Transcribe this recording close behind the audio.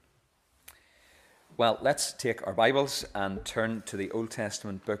Well, let's take our Bibles and turn to the Old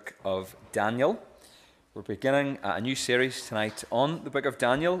Testament book of Daniel. We're beginning a new series tonight on the book of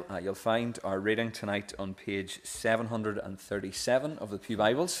Daniel. You'll find our reading tonight on page 737 of the Pew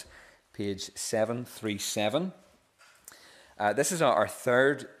Bibles, page 737. This is our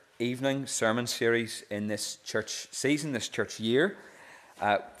third evening sermon series in this church season, this church year.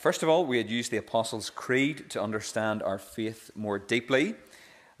 First of all, we had used the Apostles' Creed to understand our faith more deeply.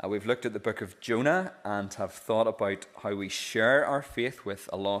 We've looked at the book of Jonah and have thought about how we share our faith with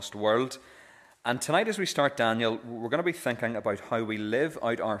a lost world. And tonight as we start Daniel, we're going to be thinking about how we live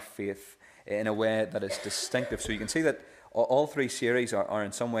out our faith in a way that is distinctive. So you can see that all three series are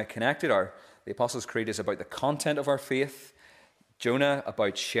in some way connected. The Apostles' Creed is about the content of our faith, Jonah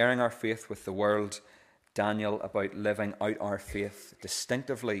about sharing our faith with the world, Daniel about living out our faith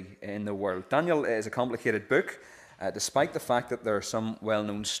distinctively in the world. Daniel is a complicated book. Despite the fact that there are some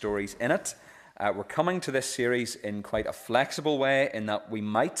well-known stories in it, we're coming to this series in quite a flexible way in that we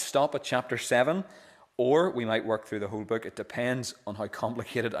might stop at chapter 7 or we might work through the whole book. It depends on how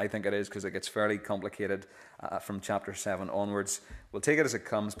complicated I think it is, because it gets fairly complicated from chapter 7 onwards. We'll take it as it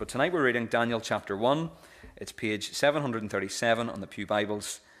comes, but tonight we're reading Daniel chapter 1. It's page 737 on the Pew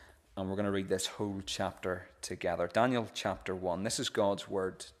Bibles, and we're going to read this whole chapter together. Daniel chapter 1. This is God's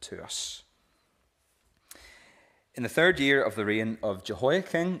word to us. In the third year of the reign of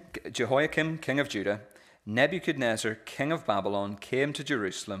Jehoiakim, king of Judah, Nebuchadnezzar, king of Babylon, came to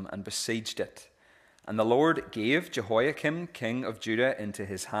Jerusalem and besieged it. And the Lord gave Jehoiakim, king of Judah, into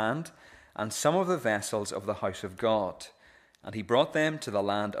his hand, and some of the vessels of the house of God. And he brought them to the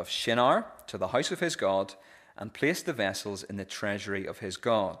land of Shinar, to the house of his God, and placed the vessels in the treasury of his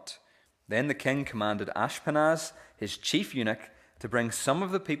God. Then the king commanded Ashpenaz, his chief eunuch, to bring some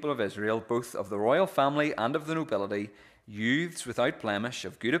of the people of Israel, both of the royal family and of the nobility, youths without blemish,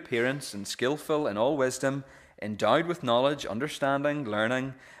 of good appearance and skillful in all wisdom, endowed with knowledge, understanding,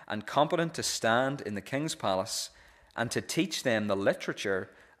 learning, and competent to stand in the king's palace, and to teach them the literature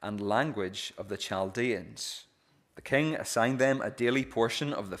and language of the Chaldeans. The king assigned them a daily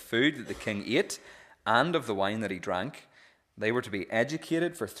portion of the food that the king ate and of the wine that he drank. They were to be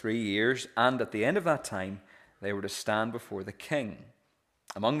educated for 3 years, and at the end of that time, they were to stand before the king.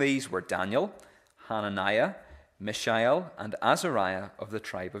 Among these were Daniel, Hananiah, Mishael, and Azariah of the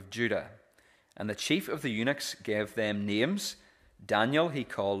tribe of Judah. And the chief of the eunuchs gave them names. Daniel he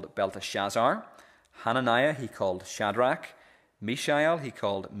called Belteshazzar, Hananiah he called Shadrach, Mishael he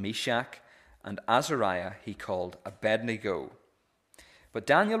called Meshach, and Azariah he called Abednego. But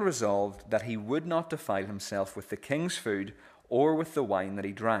Daniel resolved that he would not defile himself with the king's food or with the wine that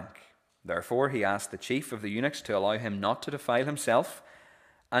he drank. Therefore he asked the chief of the eunuchs to allow him not to defile himself,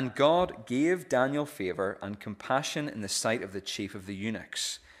 and God gave Daniel favor and compassion in the sight of the chief of the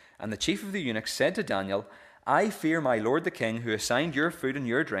eunuchs. And the chief of the eunuchs said to Daniel, I fear my lord the king, who assigned your food and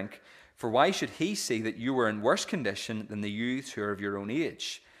your drink, for why should he see that you were in worse condition than the youths who are of your own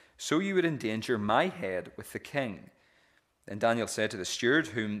age? So you would endanger my head with the king. Then Daniel said to the steward,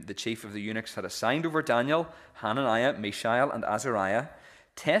 whom the chief of the eunuchs had assigned over Daniel, Hananiah, Mishael, and Azariah,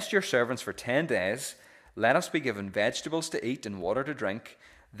 test your servants for 10 days. Let us be given vegetables to eat and water to drink.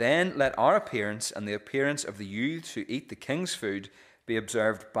 Then let our appearance and the appearance of the youths who eat the king's food be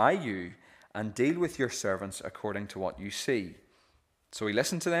observed by you, and deal with your servants according to what you see. So he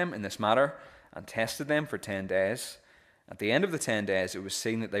listened to them in this matter and tested them for 10 days. At the end of the 10 days, it was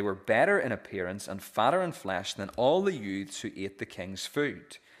seen that they were better in appearance and fatter in flesh than all the youths who ate the king's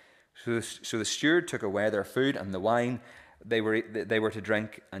food. So the steward took away their food and the wine they were to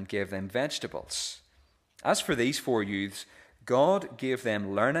drink, and gave them vegetables. As for these 4 youths, God gave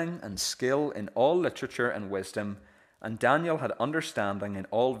them learning and skill in all literature and wisdom, and Daniel had understanding in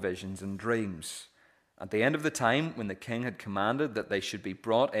all visions and dreams. At the end of the time, when the king had commanded that they should be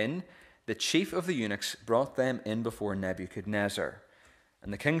brought in, the chief of the eunuchs brought them in before Nebuchadnezzar.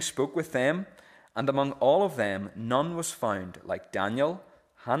 And the king spoke with them, and among all of them none was found like Daniel,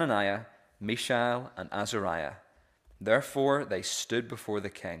 Hananiah, Mishael, and Azariah. Therefore they stood before the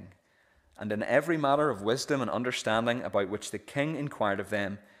king. And in every matter of wisdom and understanding about which the king inquired of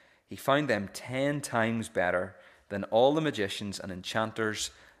them, he found them 10 times better than all the magicians and enchanters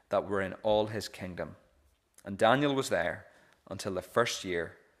that were in all his kingdom. And Daniel was there until the first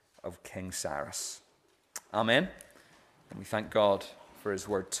year of King Cyrus. Amen. And we thank God for his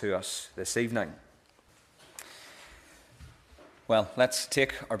word to us this evening. Well, let's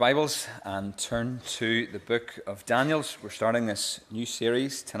take our Bibles and turn to the book of Daniel. We're starting this new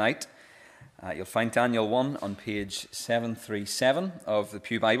series tonight. You'll find Daniel 1 on page 737 of the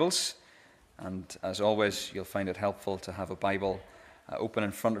Pew Bibles. And as always, you'll find it helpful to have a Bible open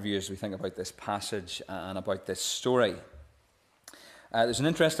in front of you as we think about this passage and about this story. There's an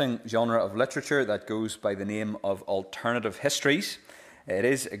interesting genre of literature that goes by the name of alternative histories. It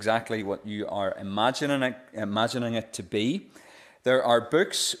is exactly what you are imagining it to be. There are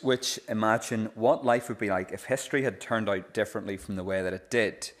books which imagine what life would be like if history had turned out differently from the way that it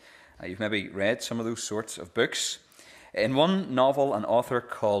did. You've maybe read some of those sorts of books. In one novel, an author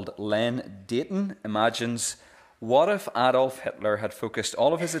called Len Deighton imagines, what if Adolf Hitler had focused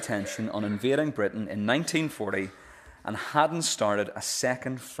all of his attention on invading Britain in 1940 and hadn't started a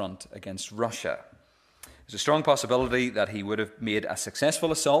second front against Russia? There's a strong possibility that he would have made a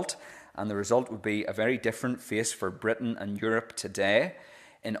successful assault, and the result would be a very different face for Britain and Europe today.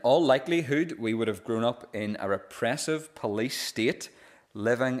 In all likelihood, we would have grown up in a repressive police state,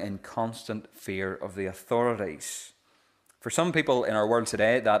 living in constant fear of the authorities. For some people in our world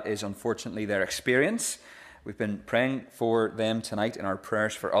today, that is unfortunately their experience. We've been praying for them tonight in our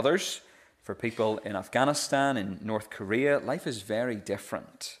prayers for others. For people in Afghanistan, in North Korea, life is very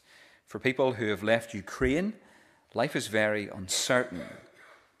different. For people who have left Ukraine, life is very uncertain.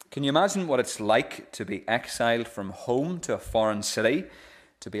 Can you imagine what it's like to be exiled from home to a foreign city,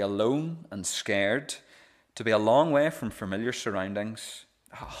 to be alone and scared, to be a long way from familiar surroundings?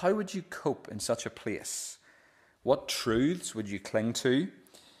 How would you cope in such a place? What truths would you cling to?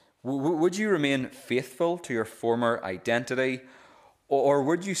 Would you remain faithful to your former identity, or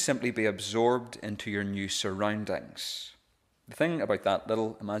would you simply be absorbed into your new surroundings? The thing about that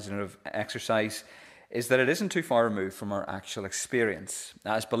little imaginative exercise is that it isn't too far removed from our actual experience.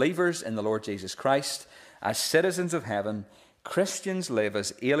 As believers in the Lord Jesus Christ, as citizens of heaven, Christians live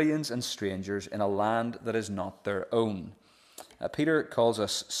as aliens and strangers in a land that is not their own. Peter calls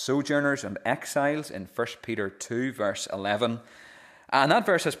us sojourners and exiles in 1 Peter 2, verse 11. And that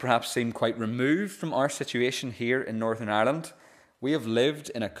verse has perhaps seemed quite removed from our situation here in Northern Ireland. We have lived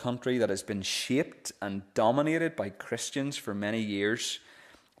in a country that has been shaped and dominated by Christians for many years.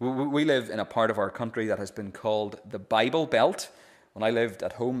 We live in a part of our country that has been called the Bible Belt. When I lived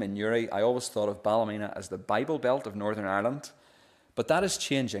at home in Newry, I always thought of Ballymena as the Bible Belt of Northern Ireland. But that is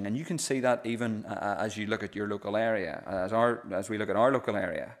changing, and you can see that even as you look at your local area, as we look at our local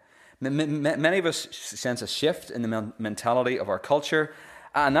area. Many of us sense a shift in the mentality of our culture,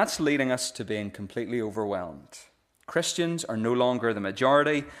 and that's leading us to being completely overwhelmed. Christians are no longer the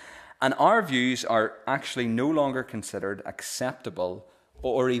majority, and our views are actually no longer considered acceptable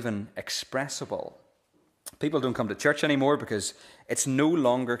or even expressible. People don't come to church anymore because it's no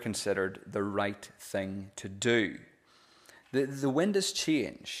longer considered the right thing to do. The wind has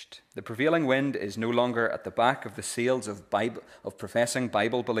changed. The prevailing wind is no longer at the back of the sails of professing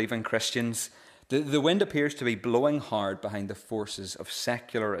Bible-believing Christians. The wind appears to be blowing hard behind the forces of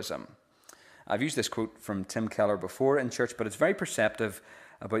secularism. I've used this quote from Tim Keller before in church, but it's very perceptive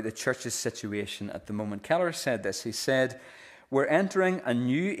about the church's situation at the moment. Keller said this. He said, "We're entering a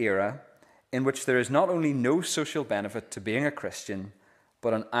new era in which there is not only no social benefit to being a Christian,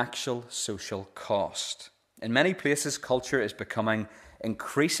 but an actual social cost. In many places, culture is becoming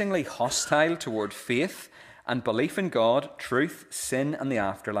increasingly hostile toward faith, and belief in God, truth, sin, and the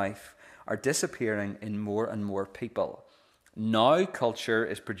afterlife are disappearing in more and more people. Now culture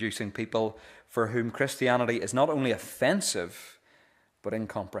is producing people for whom Christianity is not only offensive, but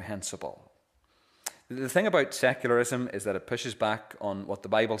incomprehensible." The thing about secularism is that it pushes back on what the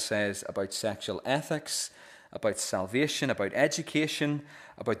Bible says about sexual ethics, about salvation, about education,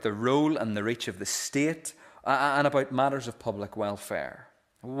 about the role and the reach of the state, and about matters of public welfare.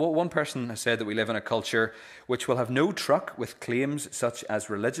 One person has said that we live in a culture which will have no truck with claims such as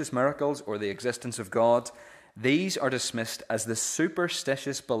religious miracles or the existence of God. These are dismissed as the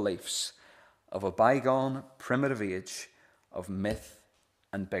superstitious beliefs of a bygone, primitive age of myth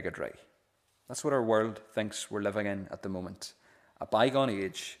and bigotry. That's what our world thinks we're living in at the moment. A bygone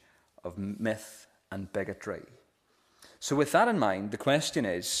age of myth and bigotry. So with that in mind, the question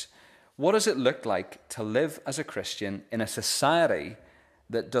is, what does it look like to live as a Christian in a society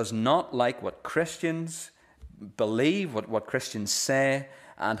that does not like what Christians believe, what Christians say,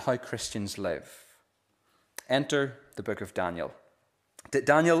 and how Christians live? Enter the book of Daniel.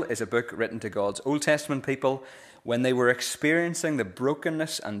 Daniel is a book written to God's Old Testament people when they were experiencing the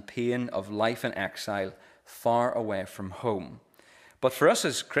brokenness and pain of life in exile far away from home. But for us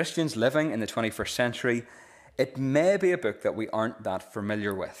as Christians living in the 21st century, it may be a book that we aren't that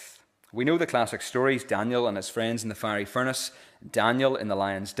familiar with. We know the classic stories, Daniel and his friends in the fiery furnace, Daniel in the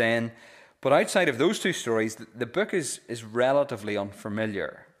lion's den. But outside of those two stories, the book is relatively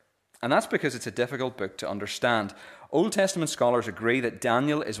unfamiliar. And that's because it's a difficult book to understand. Old Testament scholars agree that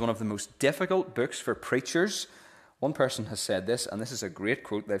Daniel is one of the most difficult books for preachers, One person has said this, and this is a great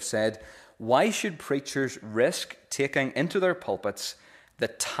quote. They've said, "Why should preachers risk taking into their pulpits the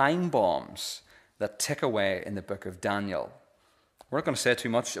time bombs that tick away in the book of Daniel?" We're not going to say too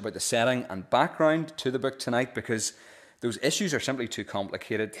much about the setting and background to the book tonight because those issues are simply too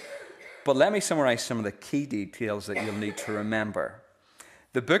complicated. But let me summarize some of the key details that you'll need to remember.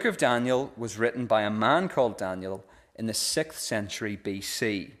 The book of Daniel was written by a man called Daniel in the 6th century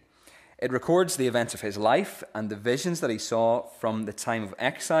BC. It records the events of his life and the visions that he saw from the time of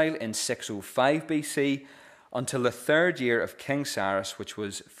exile in 605 BC until the 3rd year of King Cyrus, which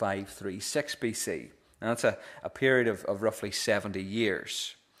was 536 BC. And that's a period of roughly 70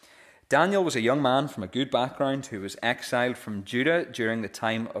 years. Daniel was a young man from a good background who was exiled from Judah during the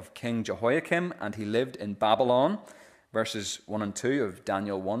time of King Jehoiakim, and he lived in Babylon. Verses 1 and 2 of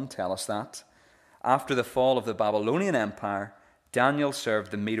Daniel 1 tell us that. After the fall of the Babylonian Empire, Daniel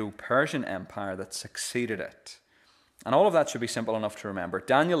served the Medo-Persian Empire that succeeded it. And all of that should be simple enough to remember.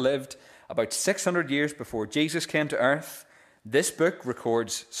 Daniel lived about 600 years before Jesus came to earth. This book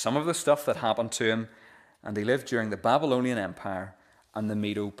records some of the stuff that happened to him, and he lived during the Babylonian Empire and the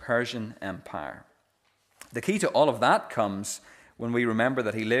Medo-Persian Empire. The key to all of that comes when we remember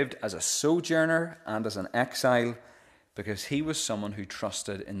that he lived as a sojourner and as an exile because he was someone who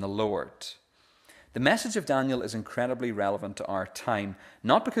trusted in the Lord. The message of Daniel is incredibly relevant to our time,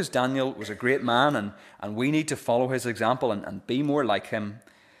 not because Daniel was a great man and we need to follow his example and be more like him,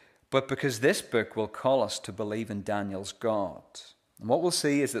 but because this book will call us to believe in Daniel's God. And what we'll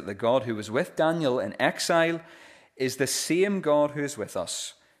see is that the God who was with Daniel in exile is the same God who is with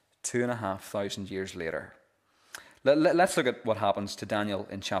us 2,500 years later. Let's look at what happens to Daniel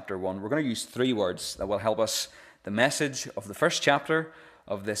in chapter 1. We're going to use 3 words that will help us the message of the first chapter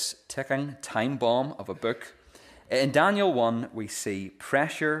of this ticking time bomb of a book. In Daniel 1, we see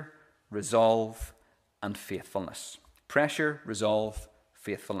pressure, resolve, and faithfulness. Pressure, resolve,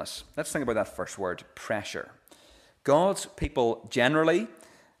 faithfulness. Let's think about that first word, pressure. God's people generally,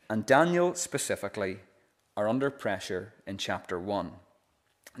 and Daniel specifically, are under pressure in chapter 1.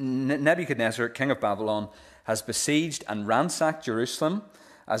 Nebuchadnezzar, king of Babylon, has besieged and ransacked Jerusalem,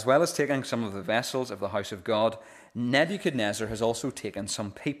 as well as taking some of the vessels of the house of God. Nebuchadnezzar has also taken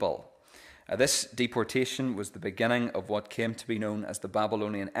some people. This deportation was the beginning of what came to be known as the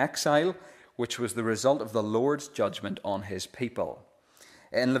Babylonian exile, which was the result of the Lord's judgment on his people.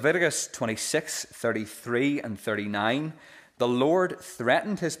 In Leviticus 26, 33 and 39, the Lord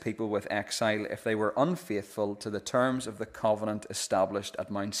threatened his people with exile if they were unfaithful to the terms of the covenant established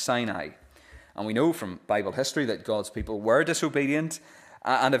at Mount Sinai. And we know from Bible history that God's people were disobedient,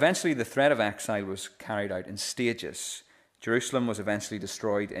 and eventually the threat of exile was carried out in stages. Jerusalem was eventually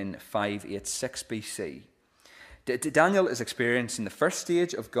destroyed in 586 BC. Daniel is experiencing the first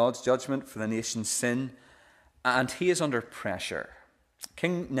stage of God's judgment for the nation's sin, and he is under pressure.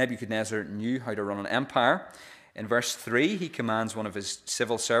 King Nebuchadnezzar knew how to run an empire. In verse 3, he commands one of his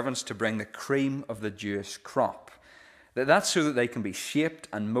civil servants to bring the cream of the Jewish crop. That's so that they can be shaped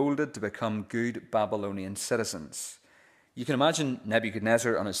and molded to become good Babylonian citizens. You can imagine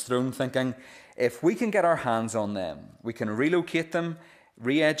Nebuchadnezzar on his throne thinking, if we can get our hands on them, we can relocate them,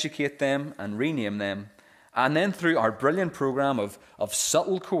 re-educate them, and rename them, and then through our brilliant program of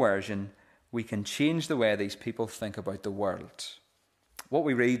subtle coercion, we can change the way these people think about the world. What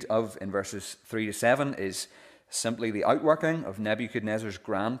we read of in verses 3 to 7 is simply the outworking of Nebuchadnezzar's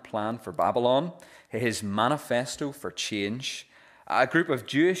grand plan for Babylon, his manifesto for change. A group of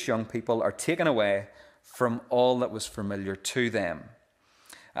Jewish young people are taken away from all that was familiar to them.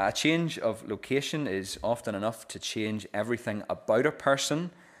 A change of location is often enough to change everything about a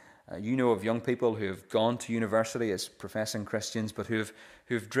person. You know of young people who have gone to university as professing Christians, but who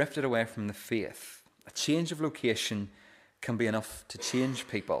have drifted away from the faith. A change of location can be enough to change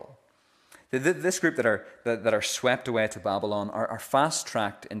people. This group that are swept away to Babylon are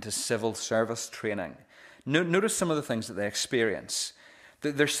fast-tracked into civil service training. Notice some of the things that they experience.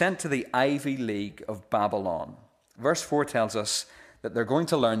 They're sent to the Ivy League of Babylon. Verse 4 tells us that they're going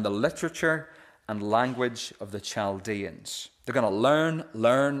to learn the literature and language of the Chaldeans. They're going to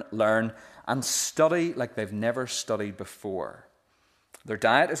learn, and study like they've never studied before. Their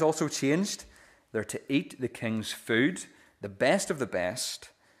diet is also changed. They're to eat the king's food, the best of the best.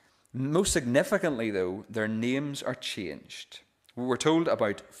 Most significantly, though, their names are changed. We're told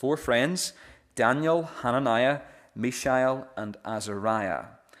about 4 friends, Daniel, Hananiah, Mishael, and Azariah.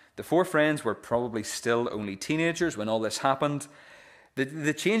 The 4 friends were probably still only teenagers when all this happened.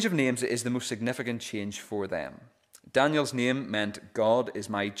 The change of names is the most significant change for them. Daniel's name meant God is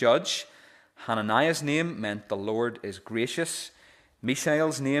my judge. Hananiah's name meant the Lord is gracious.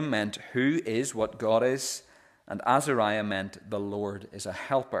 Mishael's name meant who is what God is. and Azariah meant the Lord is a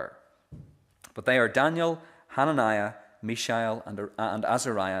helper. But they are Daniel, Hananiah, Mishael, and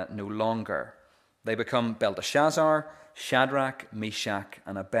Azariah no longer. They become Belteshazzar, Shadrach, Meshach,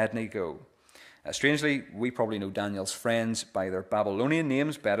 and Abednego. Strangely, we probably know Daniel's friends by their Babylonian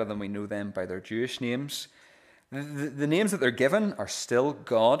names better than we know them by their Jewish names. The names that they're given are still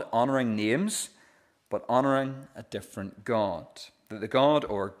God-honouring names, but honouring a different God, the God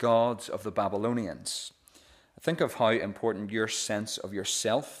or gods of the Babylonians. Think of how important your sense of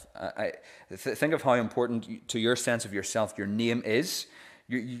yourself, think of how important to your sense of yourself your name is.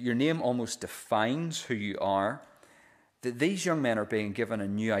 Your name almost defines who you are. These young men are being given a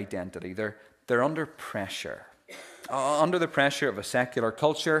new identity. They're under pressure, under the pressure of a secular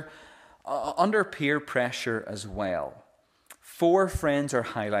culture, under peer pressure as well. 4 friends are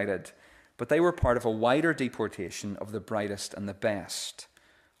highlighted, but they were part of a wider deportation of the brightest and the best.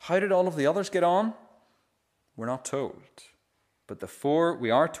 How did all of the others get on? We're not told. But the 4 we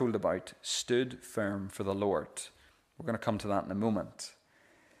are told about stood firm for the Lord. We're going to come to that in a moment.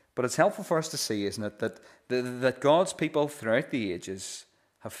 But it's helpful for us to see, isn't it, that God's people throughout the ages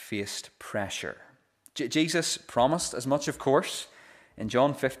have faced pressure. Jesus promised as much, of course. In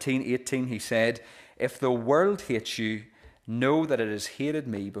John 15:18, he said, "If the world hates you, know that it has hated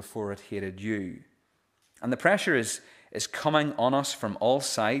me before it hated you." And the pressure is coming on us from all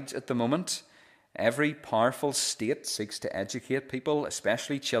sides at the moment. Every powerful state seeks to educate people,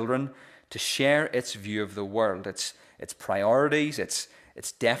 especially children, to share its view of the world, its priorities, its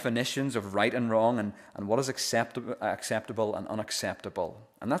definitions of right and wrong, and what is acceptable and unacceptable.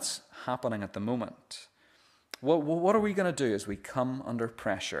 And that's happening at the moment. What are we going to do as we come under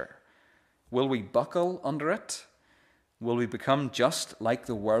pressure? Will we buckle under it? Will we become just like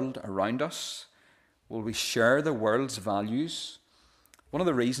the world around us? Will we share the world's values? One of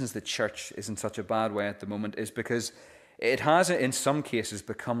the reasons the church is in such a bad way at the moment is because it has, in some cases,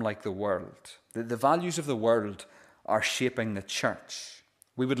 become like the world. The values of the world are shaping the church.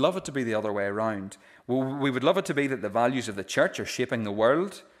 We would love it to be the other way around. We would love it to be that the values of the church are shaping the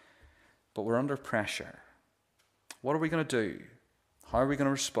world, but we're under pressure. What are we going to do? How are we going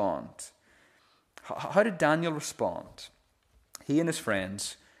to respond? How did Daniel respond? He and his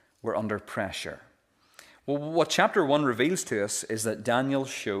friends were under pressure. Well, what chapter 1 reveals to us is that Daniel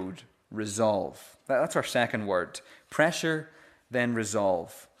showed resolve. That's our second word. Pressure, then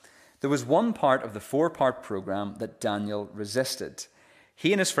resolve. There was one part of the 4-part program that Daniel resisted.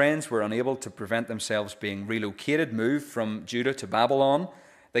 He and his friends were unable to prevent themselves being relocated, moved from Judah to Babylon.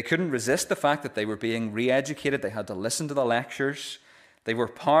 They couldn't resist the fact that they were being re-educated. They had to listen to the lectures. They were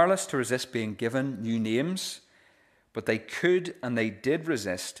powerless to resist being given new names. But they could and they did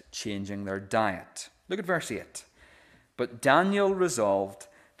resist changing their diet. Look at verse 8. But Daniel resolved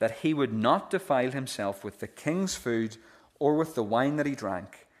that he would not defile himself with the king's food or with the wine that he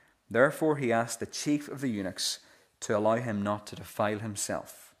drank. Therefore he asked the chief of the eunuchs to allow him not to defile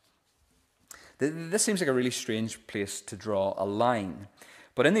himself. This seems like a really strange place to draw a line.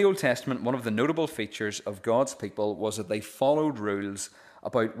 But in the Old Testament, one of the notable features of God's people was that they followed rules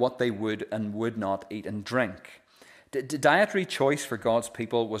about what they would and would not eat and drink. Dietary choice for God's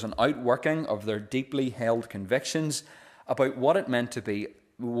people was an outworking of their deeply held convictions about what it meant to be,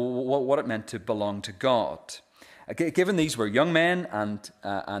 what it meant to belong to God. Given these were young men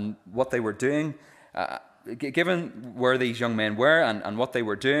and what they were doing, given where these young men were and what they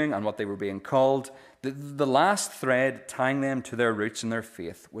were doing and what they were being called, the last thread tying them to their roots and their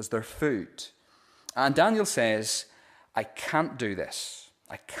faith was their food. And Daniel says, I can't do this.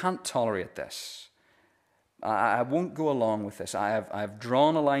 I can't tolerate this. I won't go along with this. I have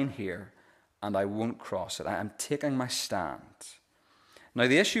drawn a line here and I won't cross it. I am taking my stand. Now,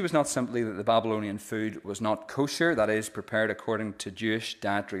 the issue was not simply that the Babylonian food was not kosher, that is, prepared according to Jewish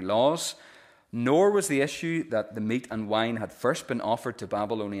dietary laws, nor was the issue that the meat and wine had first been offered to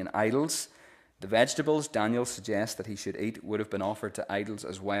Babylonian idols. The vegetables Daniel suggests that he should eat would have been offered to idols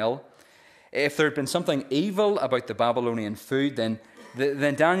as well. If there had been something evil about the Babylonian food, then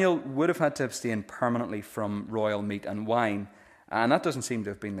Daniel would have had to abstain permanently from royal meat and wine, and that doesn't seem to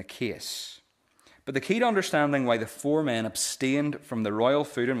have been the case. But the key to understanding why the 4 men abstained from the royal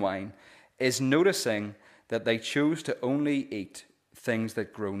food and wine is noticing that they chose to only eat things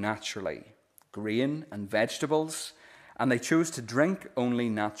that grow naturally, grain and vegetables, and they chose to drink only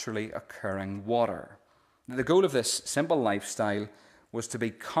naturally occurring water. The goal of this simple lifestyle was to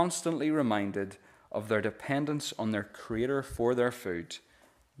be constantly reminded of their dependence on their Creator for their food,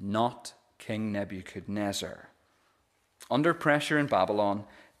 not King Nebuchadnezzar. Under pressure in Babylon,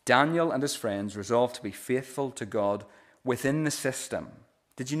 Daniel and his friends resolved to be faithful to God within the system.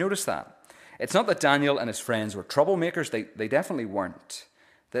 Did you notice that? It's not that Daniel and his friends were troublemakers. They definitely weren't.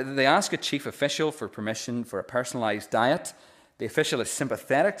 They ask a chief official for permission for a personalized diet. The official is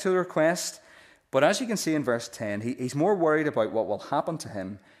sympathetic to the request, but as you can see in verse 10, he's more worried about what will happen to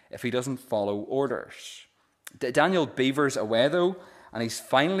him if he doesn't follow orders. Daniel beavers away, though, and he's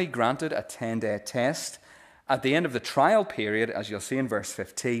finally granted a 10-day test. At the end of the trial period, as you'll see in verse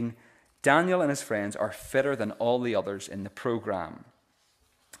 15, Daniel and his friends are fitter than all the others in the program.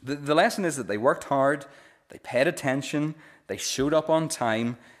 The lesson is that they worked hard, they paid attention, they showed up on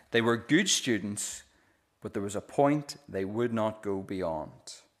time, they were good students, but there was a point they would not go beyond.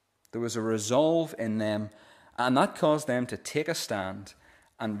 There was a resolve in them, and that caused them to take a stand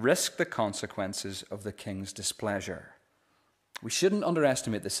and risk the consequences of the king's displeasure. We shouldn't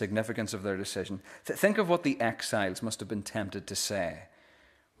underestimate the significance of their decision. Think of what the exiles must have been tempted to say.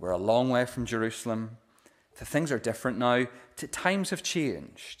 We're a long way from Jerusalem. Things are different now. Times have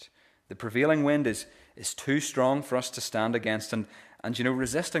changed. The prevailing wind is too strong for us to stand against, and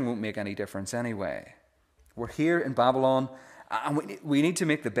resisting won't make any difference anyway. We're here in Babylon, and we need to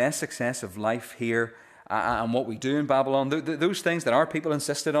make the best success of life here and what we do in Babylon. Those things that our people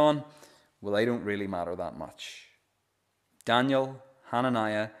insisted on, well, they don't really matter that much. Daniel,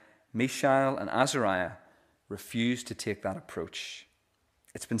 Hananiah, Mishael, and Azariah refused to take that approach.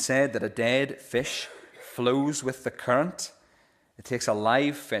 It's been said that a dead fish flows with the current. It takes a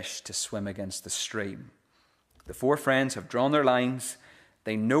live fish to swim against the stream. The four friends have drawn their lines.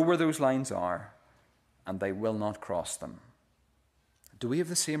 They know where those lines are, and they will not cross them. Do we have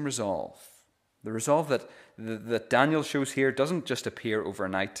the same resolve? The resolve that Daniel shows here doesn't just appear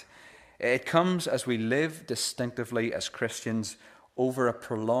overnight. It comes as we live distinctively as Christians over a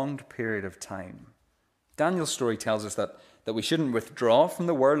prolonged period of time. Daniel's story tells us that we shouldn't withdraw from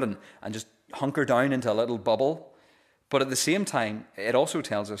the world and just hunker down into a little bubble. But at the same time, it also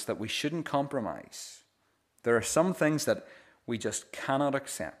tells us that we shouldn't compromise. There are some things that we just cannot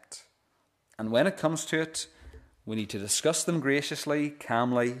accept. And when it comes to it, we need to discuss them graciously,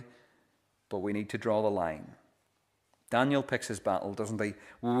 calmly, but we need to draw the line. Daniel picks his battle, doesn't he?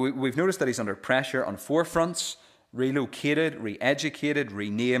 We've noticed that he's under pressure on four fronts: relocated, re-educated,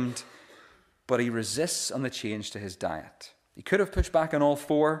 renamed, but he resists on the change to his diet. He could have pushed back on all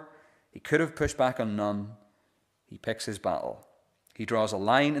four. He could have pushed back on none. He picks his battle. He draws a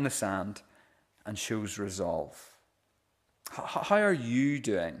line in the sand and shows resolve. How are you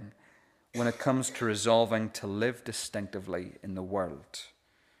doing when it comes to resolving to live distinctively in the world?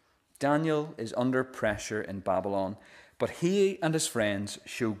 Daniel is under pressure in Babylon, but he and his friends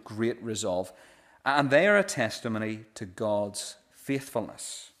show great resolve, and they are a testimony to God's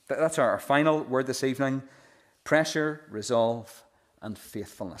faithfulness. That's our final word this evening: pressure, resolve, and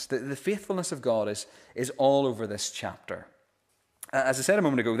faithfulness. The faithfulness of God is all over this chapter. As I said a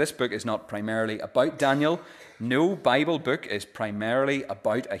moment ago, this book is not primarily about Daniel. No Bible book is primarily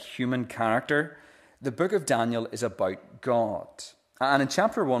about a human character. The book of Daniel is about God. And in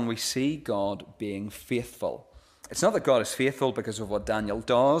chapter 1, we see God being faithful. It's not that God is faithful because of what Daniel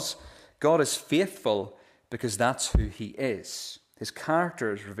does. God is faithful because that's who he is. His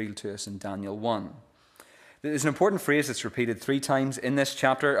character is revealed to us in Daniel 1. There's an important phrase that's repeated 3 times in this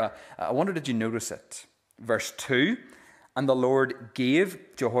chapter. I wonder, did you notice it? Verse 2, and the Lord gave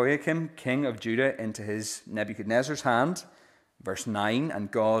Jehoiakim, king of Judah, into his Nebuchadnezzar's hand. Verse 9,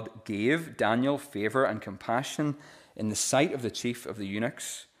 and God gave Daniel favor and compassion in the sight of the chief of the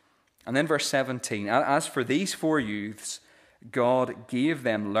eunuchs. And then verse 17, as for these 4 youths, God gave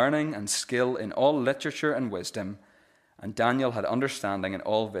them learning and skill in all literature and wisdom, and Daniel had understanding in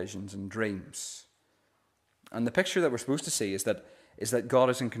all visions and dreams. And the picture that we're supposed to see is that God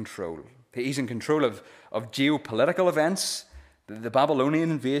is in control. He's in control of geopolitical events. The Babylonian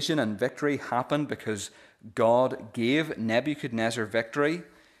invasion and victory happened because God gave Nebuchadnezzar victory.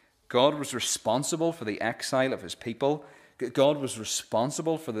 God was responsible for the exile of his people. God was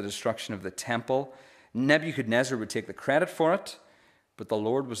responsible for the destruction of the temple. Nebuchadnezzar would take the credit for it, but the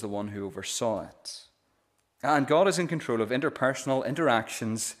Lord was the one who oversaw it. And God is in control of interpersonal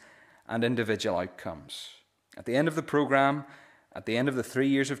interactions and individual outcomes. At the end of the program, at the end of the 3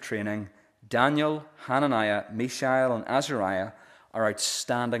 years of training, Daniel, Hananiah, Mishael, and Azariah are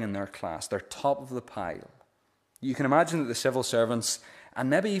outstanding in their class. They're top of the pile. You can imagine that the civil servants, and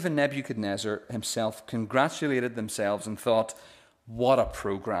maybe even Nebuchadnezzar himself, congratulated themselves and thought, what a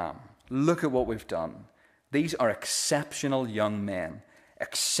program. Look at what we've done. These are exceptional young men,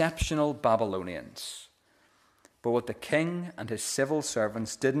 exceptional Babylonians. But what the king and his civil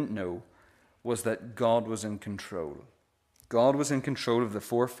servants didn't know was that God was in control. God was in control of the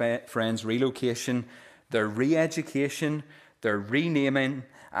 4 friends' relocation, their re-education, their renaming,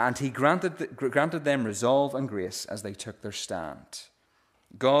 and he granted them resolve and grace as they took their stand.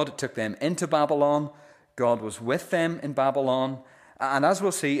 God took them into Babylon. God was with them in Babylon. And as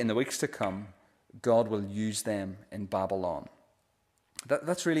we'll see in the weeks to come, God will use them in Babylon.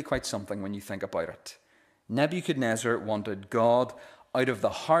 That's really quite something when you think about it. Nebuchadnezzar wanted God out of the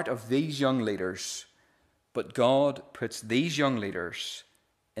heart of these young leaders, but God puts these young leaders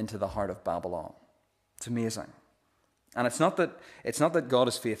into the heart of Babylon. It's amazing. And it's not that God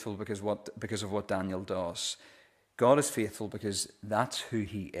is faithful because of what Daniel does. God is faithful because that's who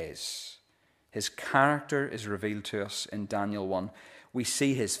he is. His character is revealed to us in Daniel 1. We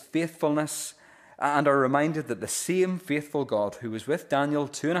see his faithfulness and are reminded that the same faithful God who was with Daniel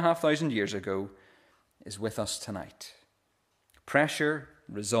 2,500 years ago is with us tonight. Pressure,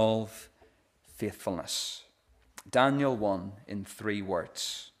 resolve, faithfulness. Daniel 1 in 3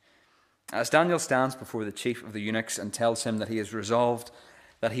 words. As Daniel stands before the chief of the eunuchs and tells him that he is resolved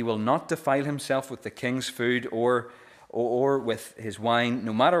that he will not defile himself with the king's food or with his wine,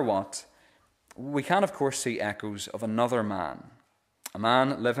 no matter what, we can, of course, see echoes of another man. A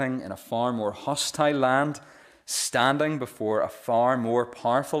man living in a far more hostile land, standing before a far more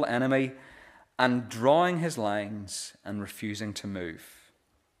powerful enemy, and drawing his lines and refusing to move.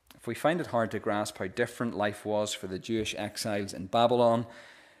 If we find it hard to grasp how different life was for the Jewish exiles in Babylon,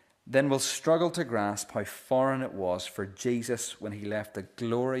 then we'll struggle to grasp how foreign it was for Jesus when he left the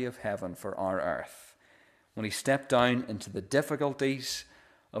glory of heaven for our earth, when he stepped down into the difficulties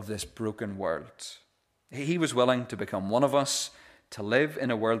of this broken world. He was willing to become one of us, to live in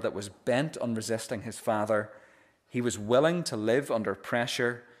a world that was bent on resisting his Father. He was willing to live under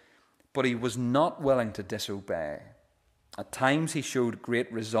pressure, but he was not willing to disobey. At times he showed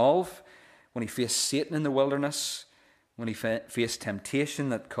great resolve when he faced Satan in the wilderness, when he faced temptation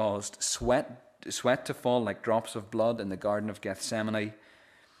that caused sweat to fall like drops of blood in the Garden of Gethsemane.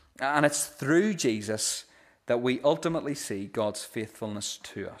 And it's through Jesus that we ultimately see God's faithfulness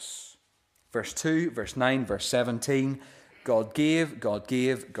to us. Verse 2, verse 9, verse 17, God gave, God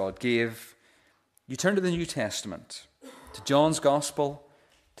gave, God gave. You turn to the New Testament, to John's Gospel,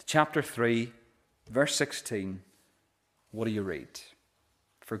 to chapter 3, verse 16. What do you read?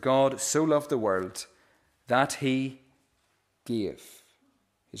 For God so loved the world that he gave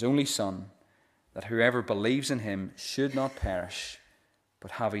his only Son, that whoever believes in him should not perish,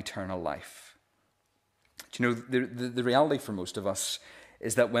 but have eternal life. Do you know, the reality for most of us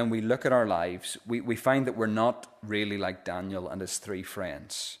is that when we look at our lives, we find that we're not really like Daniel and his 3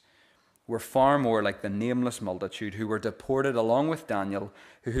 friends. We're far more like the nameless multitude who were deported along with Daniel,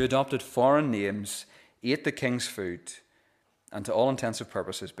 who adopted foreign names, ate the king's food, and to all intents and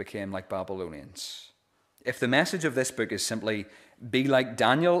purposes became like Babylonians. If the message of this book is simply, be like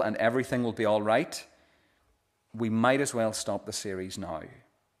Daniel and everything will be all right, we might as well stop the series now.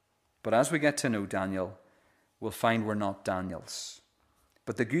 But as we get to know Daniel, we'll find we're not Daniels.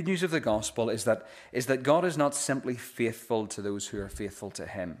 But the good news of the gospel is that God is not simply faithful to those who are faithful to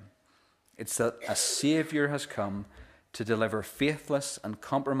him. It's that a Saviour has come to deliver faithless and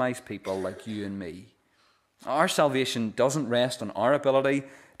compromised people like you and me. Our salvation doesn't rest on our ability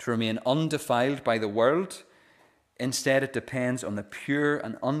to remain undefiled by the world. Instead, it depends on the pure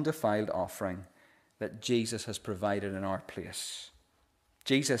and undefiled offering that Jesus has provided in our place.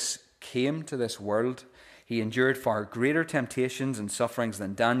 Jesus came to this world. He endured far greater temptations and sufferings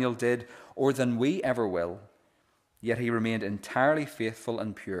than Daniel did, or than we ever will. Yet he remained entirely faithful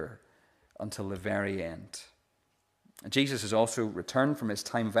and pure until the very end. Jesus has also returned from his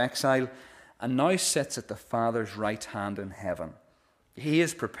time of exile and now sits at the Father's right hand in heaven. He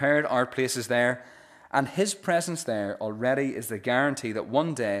has prepared our places there, and his presence there already is the guarantee that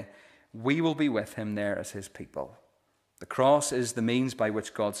one day we will be with him there as his people. The cross is the means by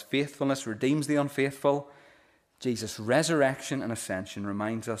which God's faithfulness redeems the unfaithful. Jesus' resurrection and ascension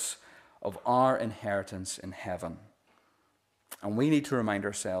reminds us of our inheritance in heaven. And we need to remind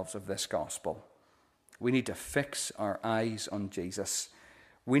ourselves of this gospel. We need to fix our eyes on Jesus.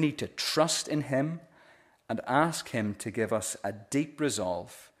 We need to trust in him and ask him to give us a deep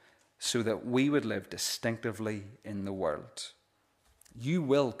resolve so that we would live distinctively in the world. You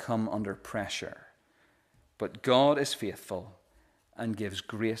will come under pressure, but God is faithful and gives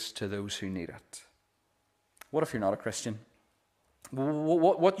grace to those who need it. What if you're not a Christian?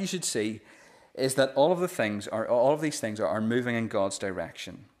 What you should see is that all of these things are moving in God's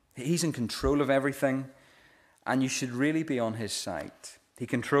direction. He's in control of everything, and you should really be on his side. He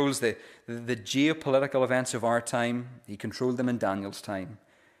controls the geopolitical events of our time. He controlled them in Daniel's time.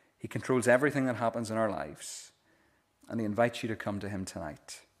 He controls everything that happens in our lives. And he invites you to come to him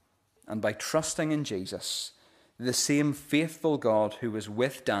tonight. And by trusting in Jesus, the same faithful God who was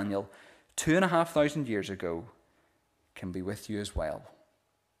with Daniel 2,500 years ago can be with you as well.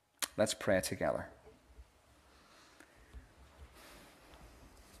 Let's pray together.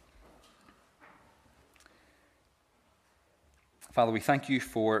 Father, we thank you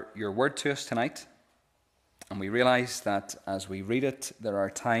for your word to us tonight. And we realize that as we read it, there are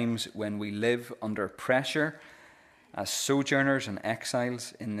times when we live under pressure as sojourners and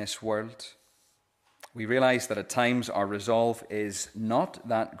exiles in this world. We realize that at times our resolve is not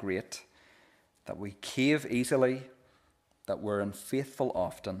that great, that we cave easily, that we're unfaithful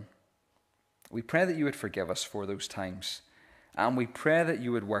often. We pray that you would forgive us for those times, and we pray that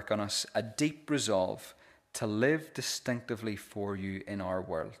you would work on us a deep resolve to live distinctively for you in our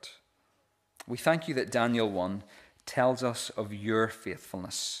world. We thank you that Daniel 1 tells us of your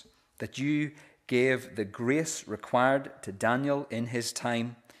faithfulness, that you gave the grace required to Daniel in his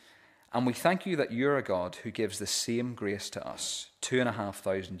time, and we thank you that you're a God who gives the same grace to us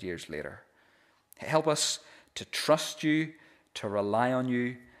 2,500 years later. Help us to trust you, to rely on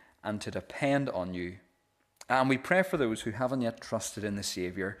you, and to depend on you. And we pray for those who haven't yet trusted in the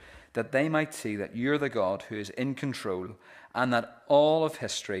Saviour, that they might see that you're the God who is in control and that all of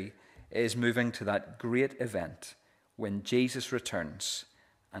history is moving to that great event when Jesus returns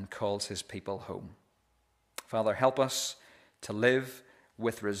and calls his people home. Father, help us to live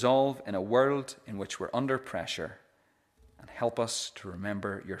with resolve in a world in which we're under pressure, and help us to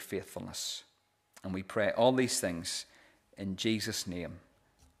remember your faithfulness. And we pray all these things in Jesus' name.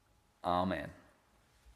 Amen.